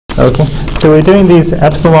Okay, so we're doing these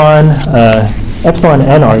epsilon-N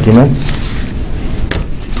arguments,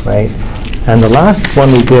 right? And the last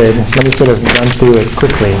one we did, let me sort of run through it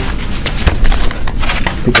quickly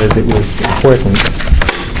because it was important.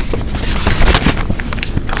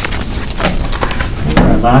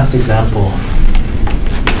 Our last example,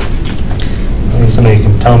 maybe somebody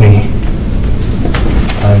can tell me.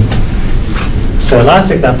 So our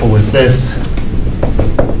last example was this.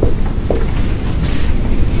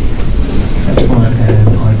 Epsilon-N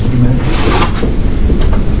arguments.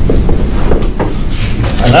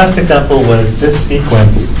 Our last example was this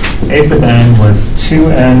sequence. A sub n was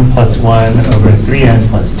 2n plus 1 over 3n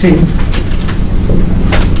plus 2.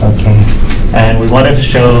 Okay, and we wanted to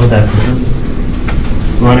show that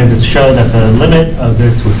the limit of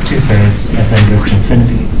this was 2/3 as n goes to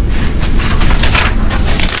infinity.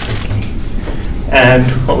 Okay. And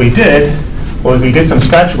what we did was we did some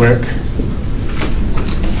scratch work.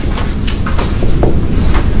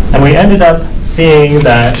 And we ended up seeing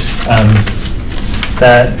that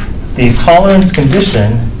that the tolerance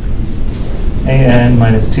condition, an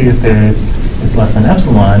minus 2/3 is less than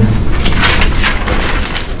epsilon,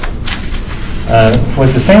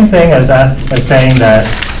 was the same thing as saying that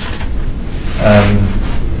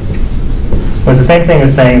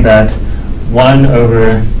 1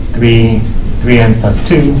 over 3n plus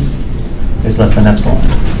 2 is less than epsilon.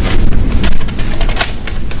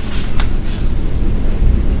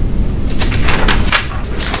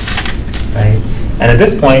 And at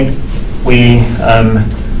this point, we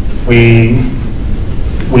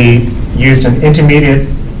used an intermediate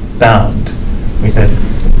bound.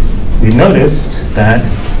 We noticed that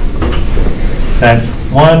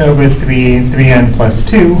 1 over 3n plus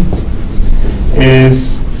 2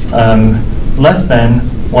 is less than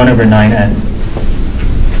 1 over 9n.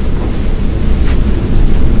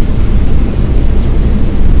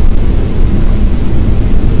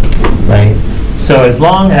 Right. So as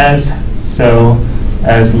long as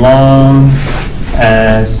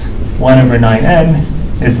 1 over 9n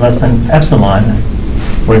is less than epsilon,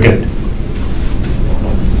 we're good.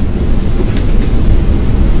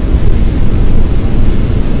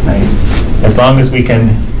 Right? As long as we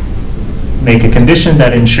can make a condition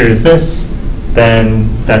that ensures this, then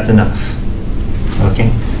that's enough. Okay?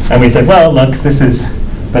 And we said, well, look, this is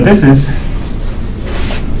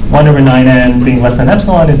 1 over 9n being less than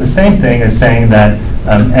epsilon is the same thing as saying that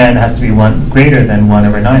n has to be greater than 1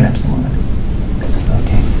 over 9 epsilon.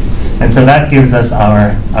 Okay. And so that gives us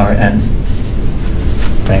our n.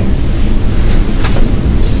 Right?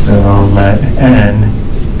 So let n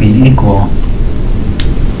be equal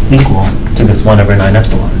to this 1 over 9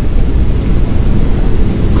 epsilon.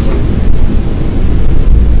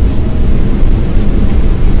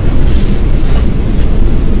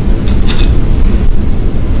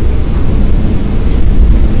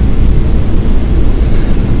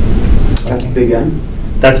 Big N?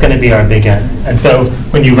 That's going to be our big N. And so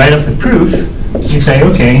when you write up the proof, you say,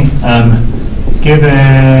 okay,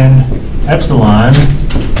 given epsilon,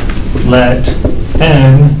 let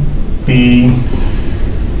n be,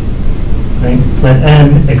 right? Let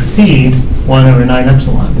n exceed 1 over 9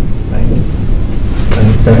 epsilon. Right?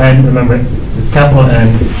 And so n, remember, this capital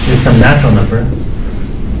N is some natural number.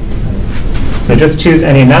 So just choose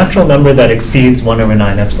any natural number that exceeds 1 over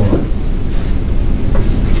 9 epsilon.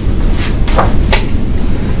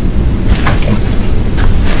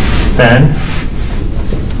 Then,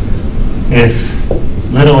 if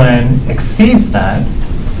little n exceeds that,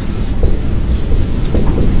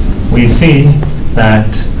 we see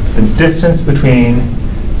that the distance between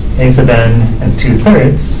a sub n and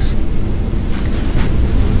 2/3,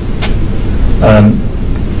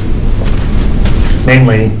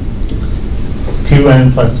 namely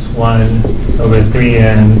 2n plus 1 over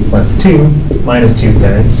 3n plus 2 minus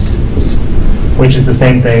 2/3, which is the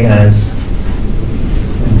same thing as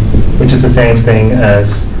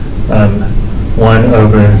 1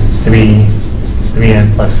 over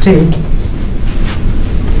 3n plus 2.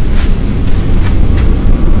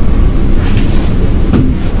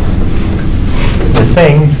 This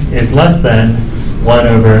thing is less than 1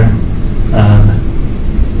 over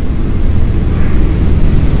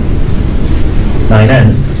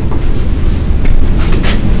 9n.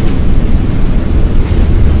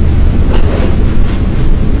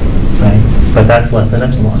 Right? But that's less than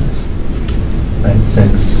epsilon. Right,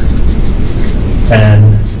 since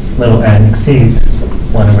little n exceeds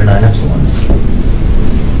 1 over 9 epsilon.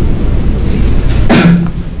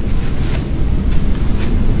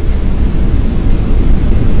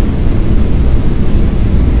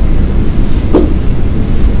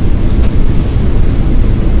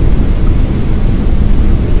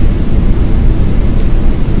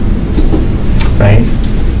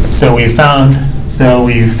 So we found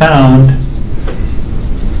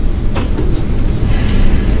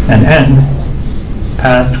an n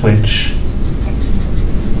past which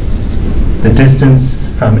the distance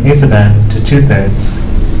from a sub n to 2/3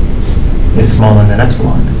 is smaller than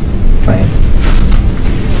epsilon, right?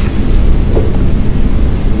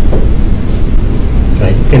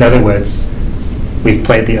 Right. In other words, we've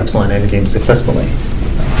played the epsilon-N game successfully.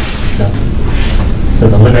 So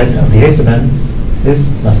the limit of the a sub n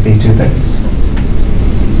must be 2/3.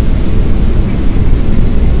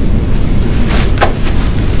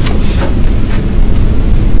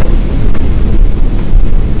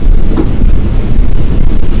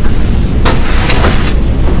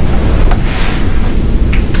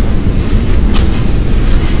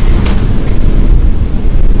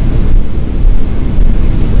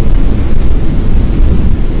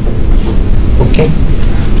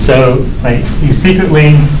 So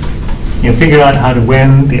you figure out how to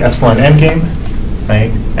win the epsilon-N game,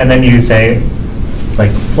 right? And then you say,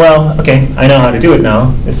 like, well, okay, I know how to do it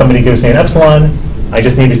now. If somebody gives me an epsilon, I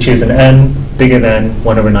just need to choose an n bigger than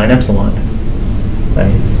 1/9 epsilon,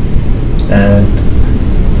 right? And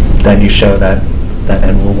then you show that that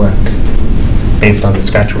n will work based on the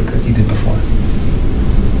scratch work that you did before.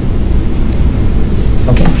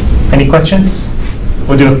 Okay, any questions?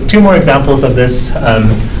 We'll do 2 more examples of this.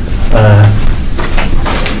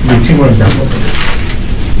 Do 2 more examples of this.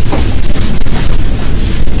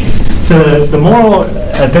 So the moral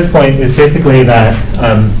at this point is basically that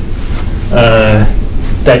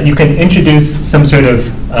that you can introduce some sort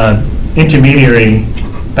of intermediary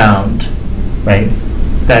bound, right?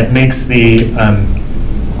 That makes the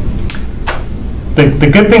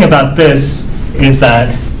good thing about this is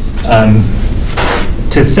that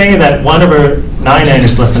to say that 1/9n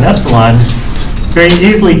is less than epsilon very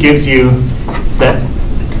easily gives you that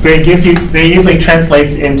very easily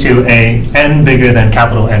translates into a n bigger than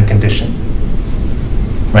capital N condition,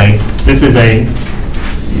 right? This is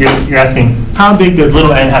you're asking how big does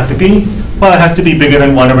little n have to be? Well, it has to be bigger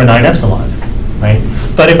than 1/9 epsilon, right?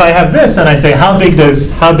 But if I have this and I say how big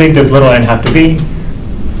does little n have to be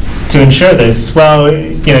to ensure this? Well,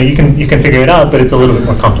 you can figure it out, but it's a little bit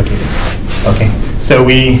more complicated. Okay, so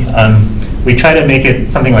we try to make it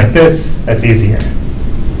something like this. That's easier.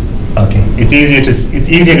 Okay, it's easier to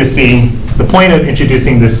see. The point of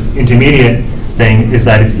introducing this intermediate thing is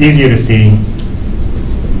that it's easier to see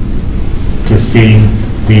this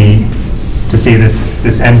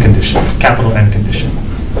n condition, capital N condition.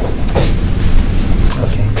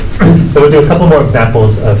 Okay, so we'll do a couple more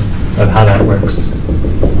examples of how that works,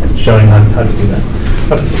 showing how to do that.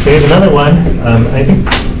 Okay, so here's another one. I think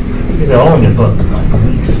these are all in your book.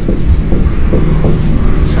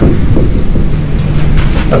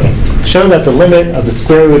 Okay, show that the limit of the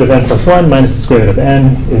square root of n plus 1 minus the square root of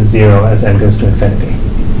n is 0 as n goes to infinity.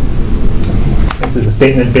 This is a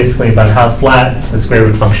statement basically about how flat the square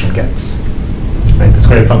root function gets. Right? The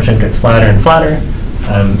square root function gets flatter and flatter.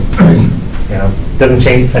 Doesn't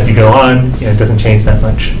change as you go on. It doesn't change that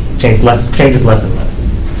much. Changes less and less.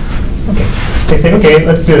 Okay, so you say, okay,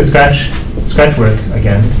 let's do the scratch work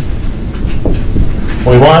again.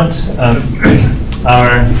 We want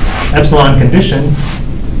our epsilon condition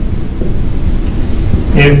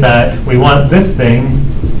is that we want this thing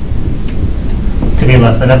to be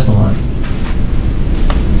less than epsilon,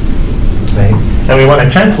 right? And we want to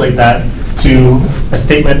translate that to a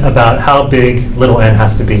statement about how big little n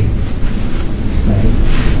has to be. Right?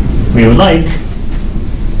 We would like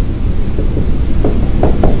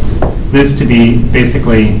this to be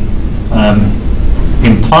basically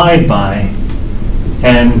implied by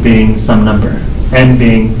n being some number, n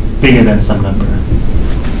being bigger than some number.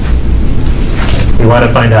 We want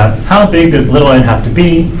to find out how big does little n have to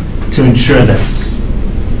be to ensure this.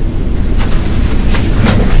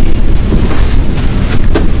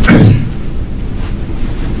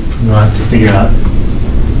 We want to figure out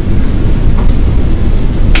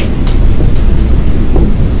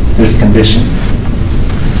this condition.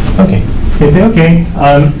 Okay, so you say, okay,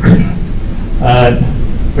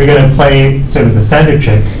 we're going to play sort of the standard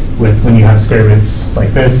trick with when you have square roots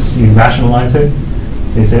like this, you rationalize it.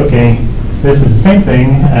 So you say, okay, this is the same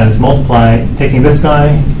thing as taking this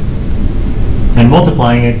guy and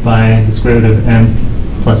multiplying it by the square root of n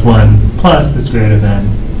plus 1 plus the square root of n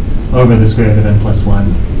over the square root of n plus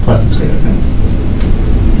 1 plus the square root of n.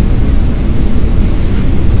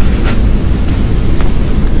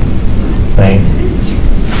 Right?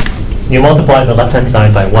 You multiply the left-hand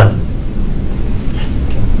side by 1.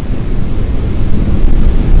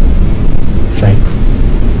 Right?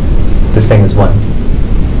 This thing is 1.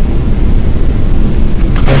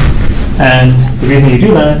 And the reason you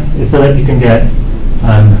do that is so that you can get,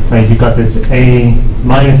 right, you've got this a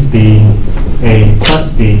minus b, a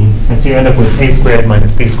plus b, and so you end up with a squared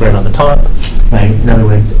minus b squared on the top, right? In other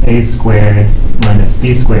words, a squared minus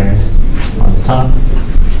b squared on the top.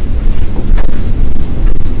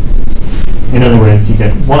 In other words, you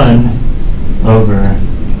get 1 over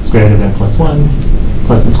square root of n plus 1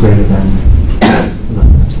 plus the square root of n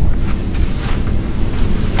less than epsilon.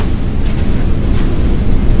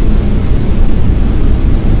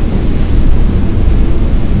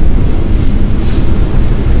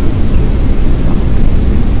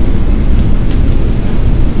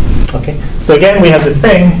 Okay, so again, we have this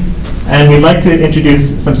thing, and we'd like to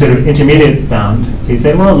introduce some sort of intermediate bound. So you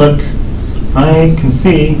say, well, look, I can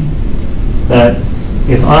see that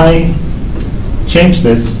if I change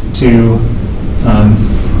this to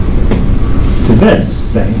this,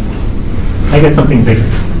 say, I get something bigger.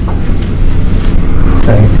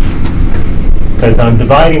 Okay, because I'm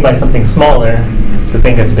dividing by something smaller, the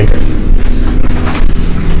thing gets bigger.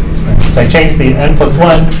 Right. So I change the n plus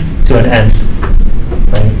 1 to an n,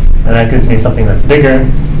 right? And that gives me something that's bigger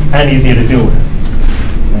and easier to deal with.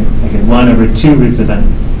 Right? I get 1 over 2 roots of n.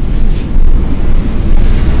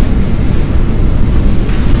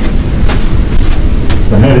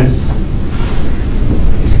 So notice,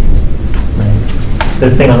 right,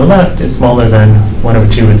 this thing on the left is smaller than 1 over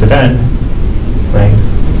 2 roots of n, right?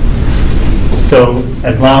 So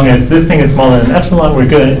as long as this thing is smaller than epsilon, we're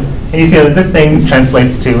good. And you see that this thing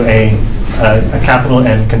translates to a capital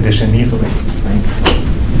N condition easily, right?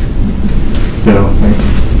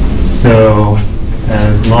 So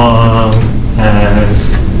as long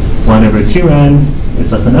as 1 over 2n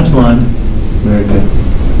is less than epsilon, we're good.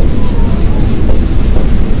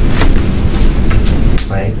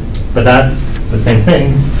 Right? But that's the same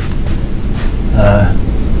thing.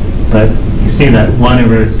 But you see that 1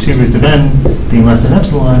 over 2 roots of n being less than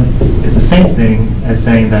epsilon is the same thing as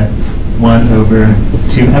saying that 1 over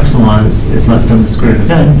 2 epsilons is less than the square root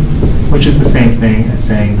of n, which is the same thing as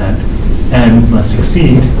saying that n must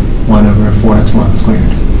exceed 1 over 4 epsilon squared.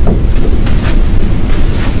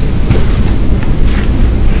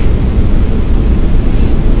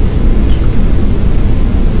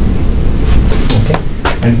 Okay,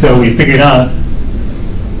 and so we figured out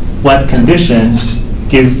what condition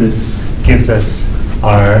gives us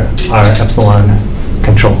our epsilon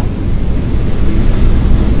control.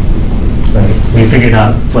 Right. We figured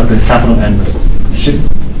out what the capital N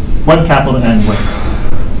what capital N works.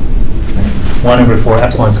 Right. 1 over 4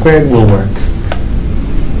 epsilon squared will work.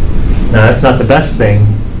 Now that's not the best thing,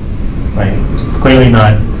 right? It's clearly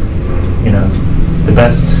not, the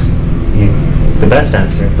best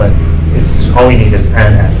answer, but it's all we need is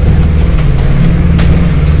an answer.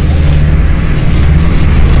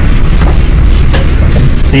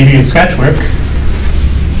 So you do scratch work.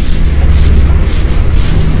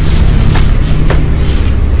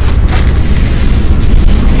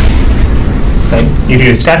 Okay. You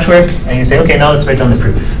do scratch work, and you say, okay, now let's write down the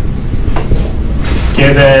proof.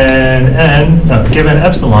 Given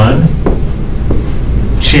epsilon,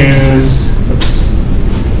 choose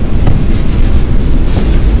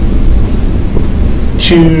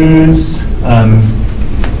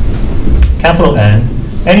capital N,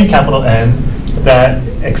 any capital N that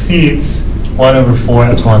exceeds 1 over 4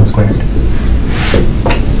 epsilon squared.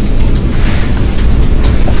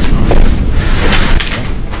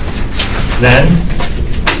 Then,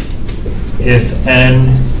 if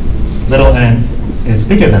little n is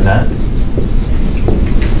bigger than that,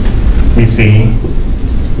 we see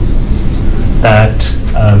that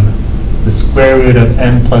the square root of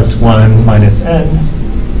n plus 1 minus n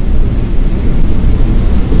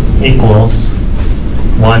equals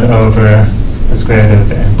 1 over the square root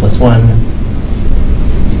of n plus 1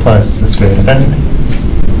 plus the square root of n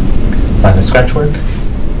by the scratch work,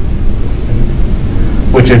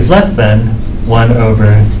 which is less than 1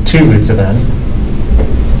 over 2 roots of n.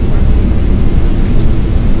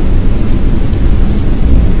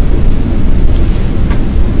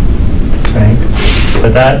 Right?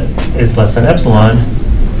 But that is less than epsilon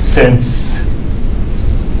since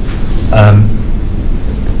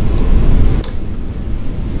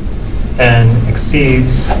n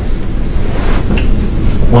exceeds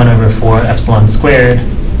 1 over 4 epsilon squared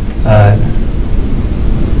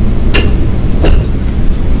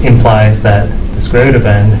implies that the square root of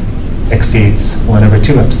n exceeds 1 over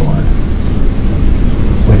 2 epsilon,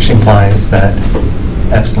 which implies that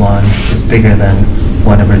epsilon is bigger than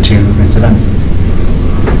 1 over 2 roots of n.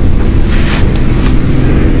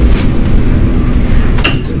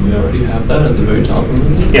 Didn't we already have that at the very top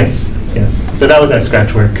of it? Yes, yes. So that was our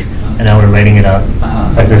scratch work. and now we're writing it out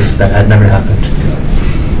as if that had never happened.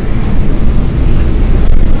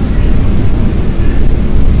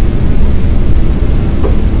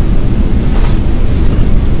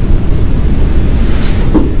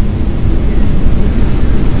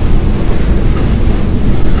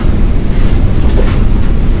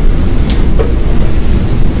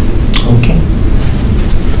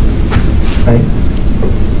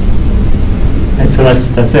 So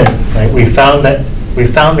that's it, right? We found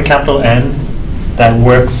the capital N that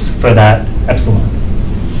works for that epsilon.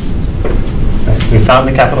 Right? We found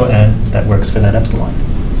the capital N that works for that epsilon.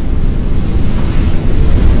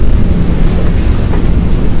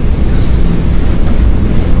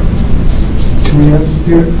 Do we have to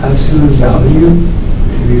do absolute value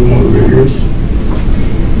to be more rigorous?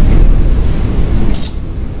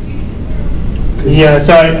 Yeah.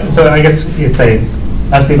 So I guess you'd say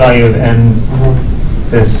absolute value of N.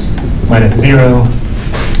 This minus 0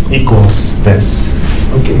 equals this.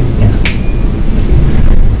 Okay. Yeah.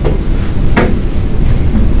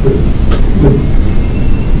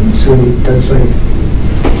 So that's like,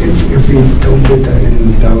 if we don't put that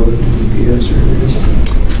in, that would be as rigorous.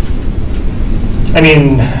 I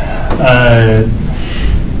mean,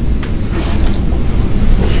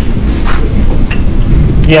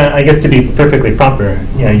 yeah, I guess to be perfectly proper,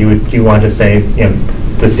 yeah, you want to say, you know,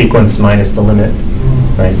 the sequence minus the limit.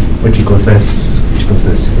 Right, which equals this, which equals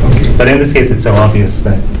this. Okay. But in this case, it's so obvious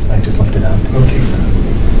that I just left it out. Okay.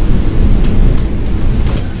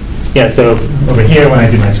 Yeah, so over here, when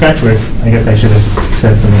I did my scratch work, I guess I should have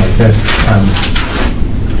said something like this.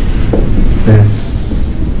 This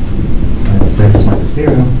minus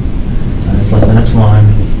 0, this less than epsilon,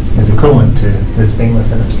 is equivalent to this being less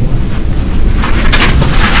than epsilon.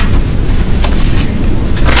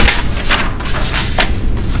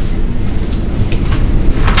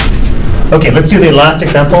 Okay, let's do the last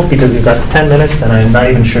example because we've got 10 minutes and I'm not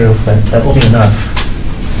even sure that that will be enough.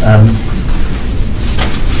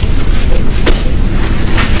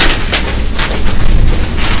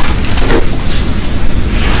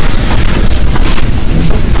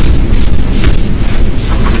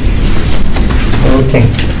 Okay,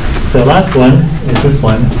 so last one is this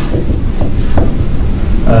one.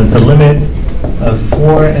 The limit of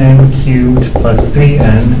 4n cubed plus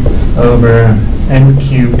 3n over n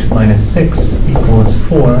cubed minus 6 equals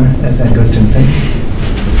 4 as n goes to infinity.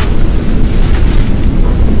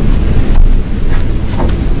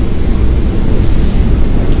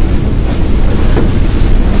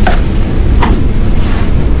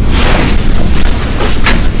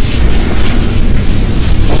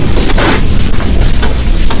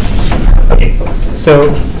 Okay,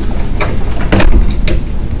 so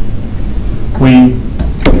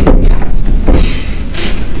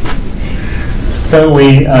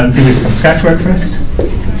we do some scratch work first.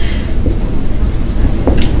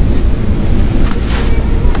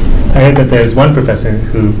 I heard that there's one professor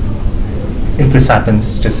who, if this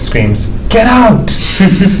happens, just screams, "Get out!"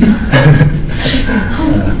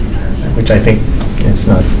 Which I think is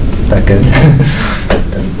not that good.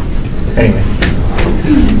 Anyway.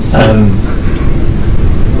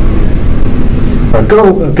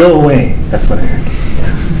 Or go away. That's what I heard.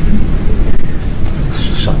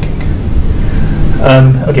 Shocking.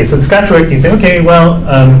 Okay, so the scratch work, you say, okay, well,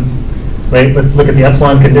 right, let's look at the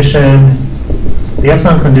epsilon condition. The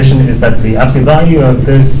epsilon condition is that the absolute value of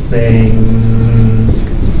this thing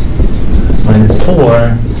minus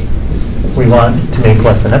 4, we want to make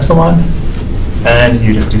less than epsilon. And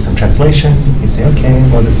you just do some translation. You say, okay,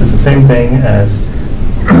 well, this is the same thing as,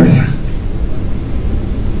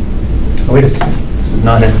 oh, wait a second, this is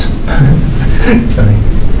not it. Sorry.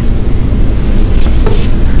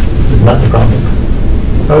 This is not the problem.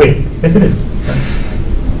 Oh, wait, yes, it is. Sorry.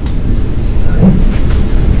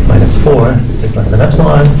 Minus 4 is less than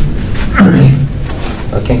epsilon.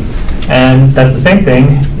 Okay, and that's the same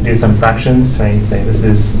thing. You do some fractions, right? You say this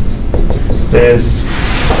is this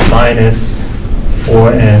minus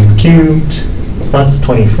 4n cubed plus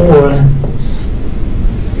 24.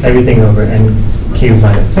 Everything over n cubed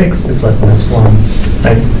minus 6 is less than epsilon.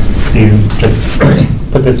 Right? So you just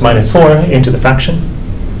put this minus 4 into the fraction.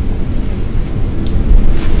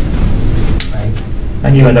 Right?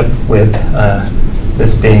 And you end up with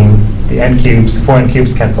this being the n cubes, 4n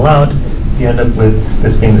cubes cancel out. You end up with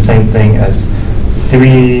this being the same thing as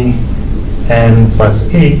 3n plus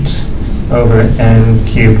 8 over n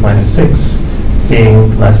cubed minus 6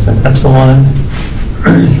 being less than epsilon,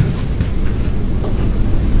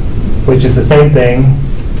 which is the same thing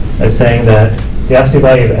as saying that the absolute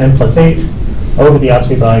value of n plus 8 over the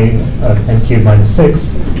absolute value of n cubed minus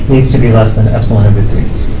 6 needs to be less than epsilon over 3.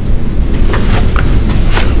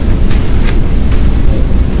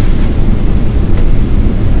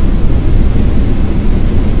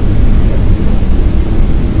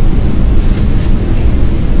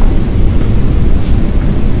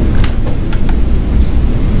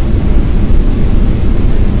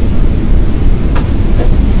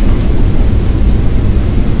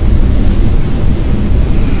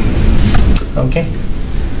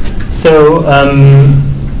 So,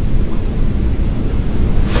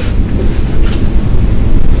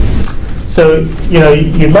 so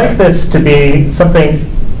you'd like this to be something.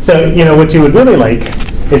 So, what you would really like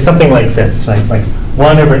is something like this, right? Like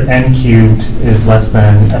 1 over n cubed is less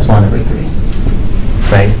than epsilon over 3,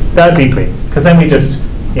 right? That would be great, because then we just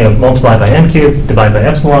multiply by n cubed, divide by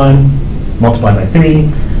epsilon, multiply by 3,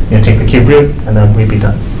 take the cube root, and then we'd be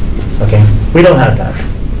done. Okay? We don't have that,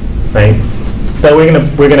 right? So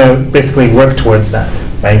we're gonna basically work towards that,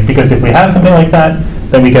 right? Because if we have something like that,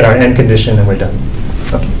 then we get our end condition and we're done.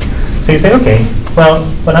 Okay. So you say, okay, well,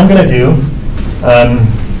 what I'm gonna do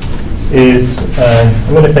is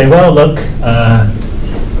I'm gonna say, well, look,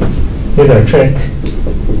 here's our trick.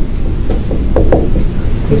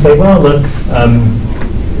 You say, well, look,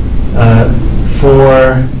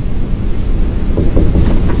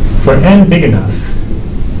 for n big enough,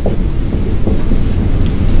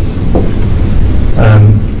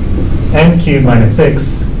 n cubed minus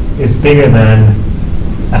 6 is bigger than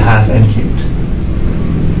a half n cubed.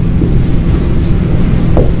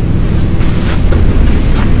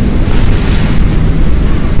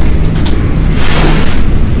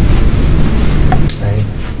 Right.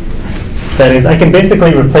 That is, I can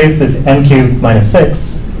basically replace this n cubed minus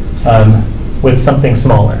 6 with something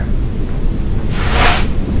smaller.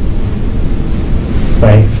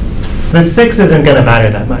 Right? This 6 isn't going to matter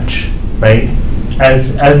that much, right?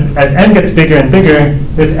 As n gets bigger and bigger,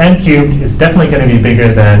 this n cubed is definitely going to be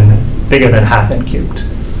bigger than half n cubed,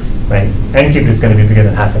 right? N cubed is going to be bigger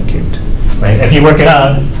than half n cubed, right? If you work it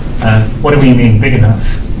out, what do we mean big enough?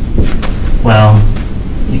 Well,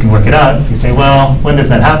 you can work it out. You say, well, when does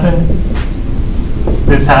that happen?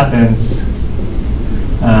 This happens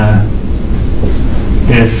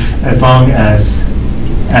if, as long as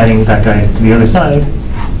adding that guy to the other side,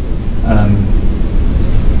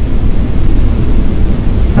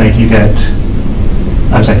 like you get,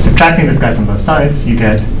 I'm sorry, subtracting this guy from both sides, you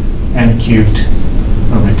get n cubed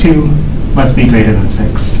over 2 must be greater than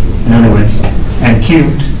 6. In other words, n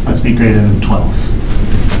cubed must be greater than 12.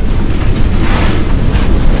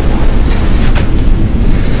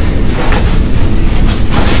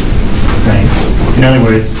 Right? In other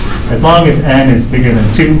words, as long as n is bigger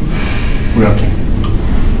than 2, we're okay.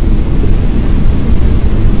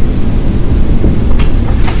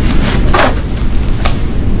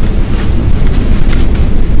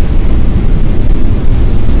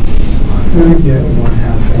 Where do we get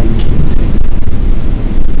 1/2 n cubed?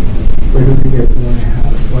 Where do we get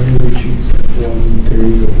 1/2? Why do we choose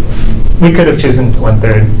 1/3 or 1? We could have chosen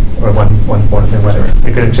 1/3 or 1/4 or whatever.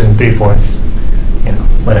 We could have chosen 3/4,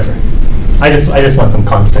 whatever. I just want some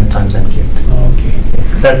constant times n cubed. Oh, okay.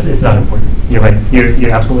 It's not important. You're right.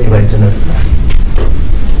 You're absolutely right to notice that.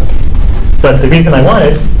 Okay. But the reason I want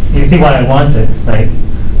it, you see why I want it, right?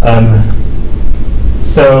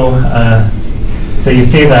 So you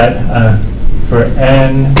see that for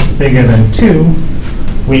n bigger than 2,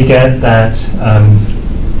 we get that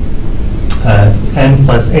n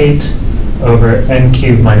plus 8 over n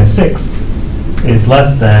cubed minus 6 is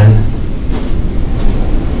less than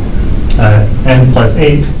n plus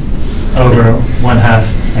 8 over 1/2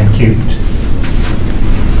 n cubed.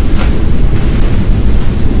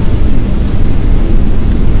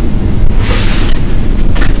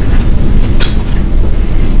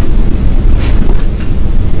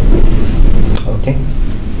 Okay,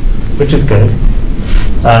 which is good.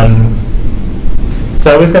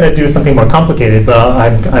 So I was going to do something more complicated, but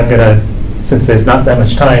I'm going to, since there's not that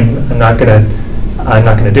much time, I'm not going to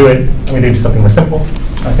do it. I'm going to do something more simple.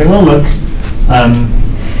 I say, well, look.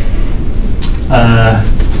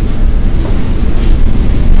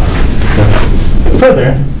 So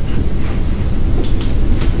further,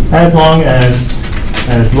 as long as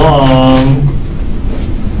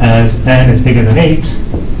n is bigger than 8,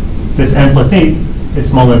 this n plus 8 is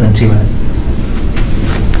smaller than 2n.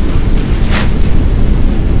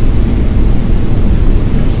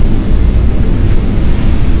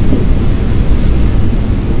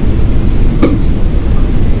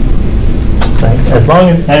 As long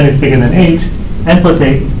as n is bigger than 8, n plus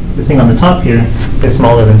 8, this thing on the top here, is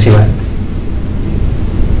smaller than 2n.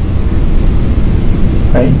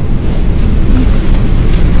 Right?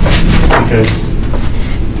 Because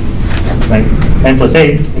n plus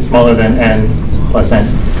 8 is smaller than n plus n,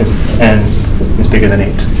 because n is bigger than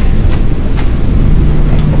 8.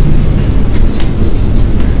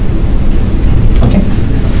 Okay.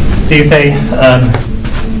 So you say,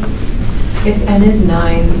 if n is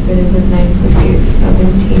 9, then isn't 9 plus 8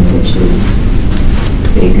 17, which is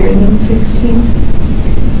bigger than 16?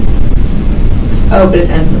 Oh, but it's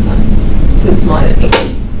n plus 9, so it's smaller than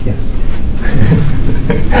 8. yes.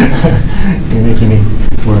 You're making me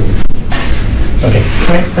worry. Okay,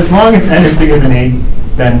 right. As long as n is bigger than 8,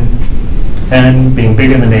 then n being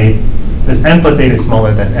bigger than 8, this n plus 8 is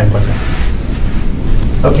smaller than n plus 8.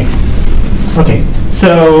 Okay. Okay,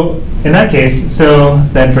 so in that case, so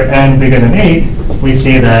then for n bigger than 8, we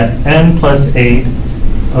see that n plus 8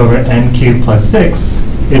 over n cubed plus 6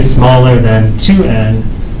 is smaller than 2n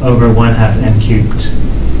over 1/2 n cubed.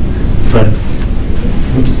 But,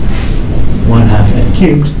 oops, 1/2 n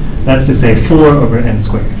cubed, that's to say 4 over n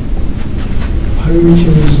squared. How do we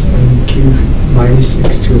change n cubed minus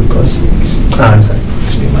 6 to a plus 6? I'm sorry,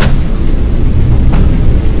 it should be minus 6.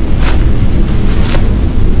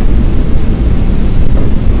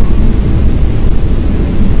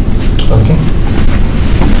 Okay.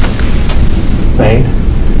 Right.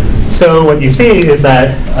 So what you see is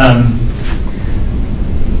that,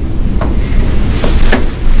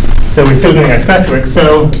 so we're still doing our scratch work.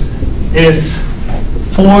 So if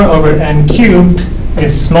 4 over n cubed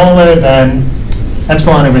is smaller than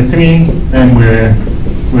epsilon over 3, then we're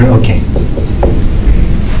okay.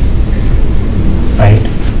 Right?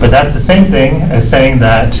 But that's the same thing as saying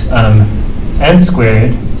that n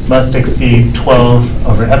squared must exceed 12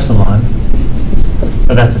 over epsilon.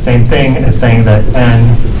 But that's the same thing as saying that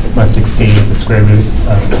n must exceed the square root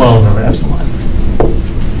of 12 over epsilon.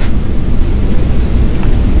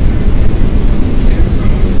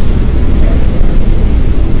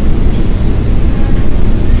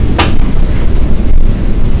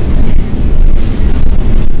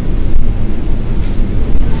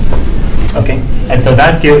 Okay, and so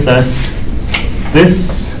that gives us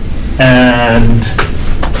this and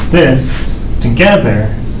this together.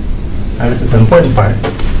 Now this is the important part.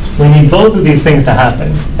 We need both of these things to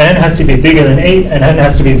happen. N has to be bigger than 8, and n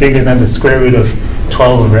has to be bigger than the square root of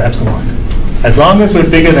 12 over epsilon. As long as we're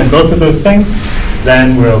bigger than both of those things,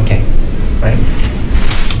 then we're okay, right?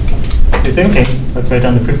 Okay. So you say, okay, let's write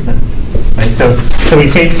down the proof then. Right? So we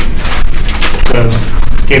take, so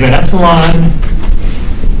given epsilon,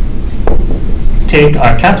 take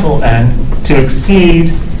our capital N to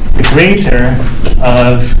exceed the greater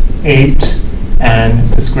of 8 and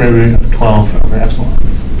the square root of 12 over epsilon.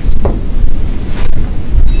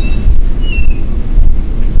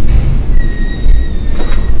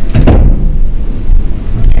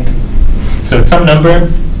 Okay. So it's some number,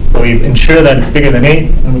 but we ensure that it's bigger than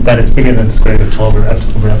 8 and that it's bigger than the square root of 12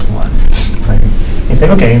 over epsilon. Right. You say,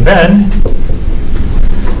 okay, then,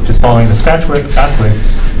 just following the scratch work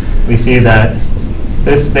backwards, we see that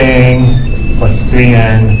this thing plus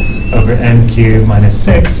 3n over n cubed minus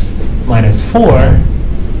 6 minus 4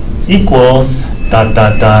 equals dot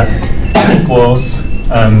dot dot equals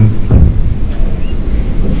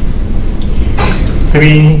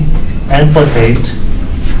 3n plus 8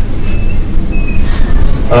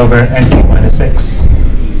 over n cubed minus 6.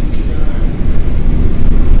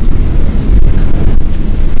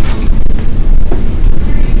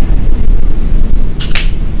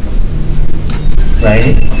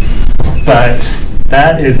 Right? But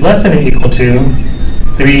that is less than or equal to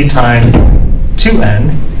 3 times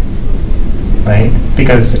 2n, right?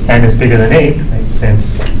 Because n is bigger than 8, right?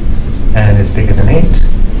 Since n is bigger than 8,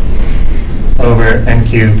 over n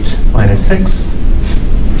cubed minus 6.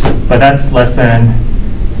 But that's less than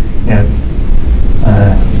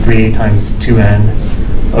 3 times 2n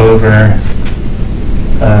over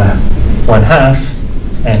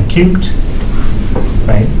 1/2 n cubed,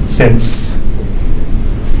 right? Since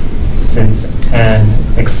n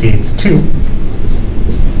exceeds 2.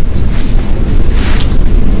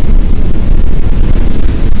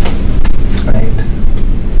 Right.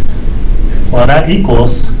 Well, that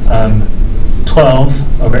equals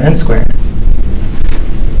 12 over n squared.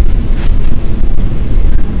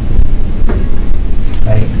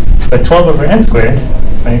 Right. But 12 over n squared,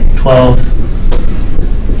 right? 12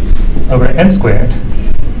 over n squared .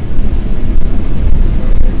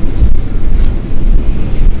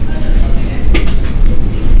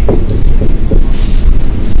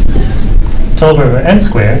 12 over n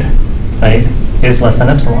squared, right, is less than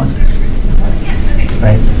epsilon,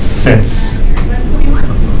 right? Since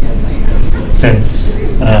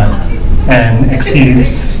n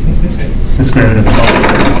exceeds the square root of 12.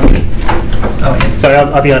 Oh, sorry,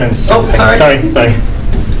 I'll be honest. Oh, sorry. Sorry.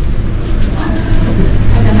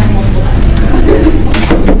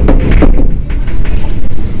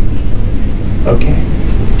 Okay,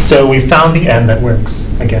 so we found the n that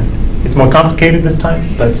works again. It's more complicated this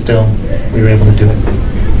time, but still, we were able to do it.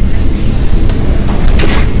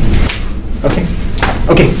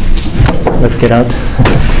 Okay, let's get out.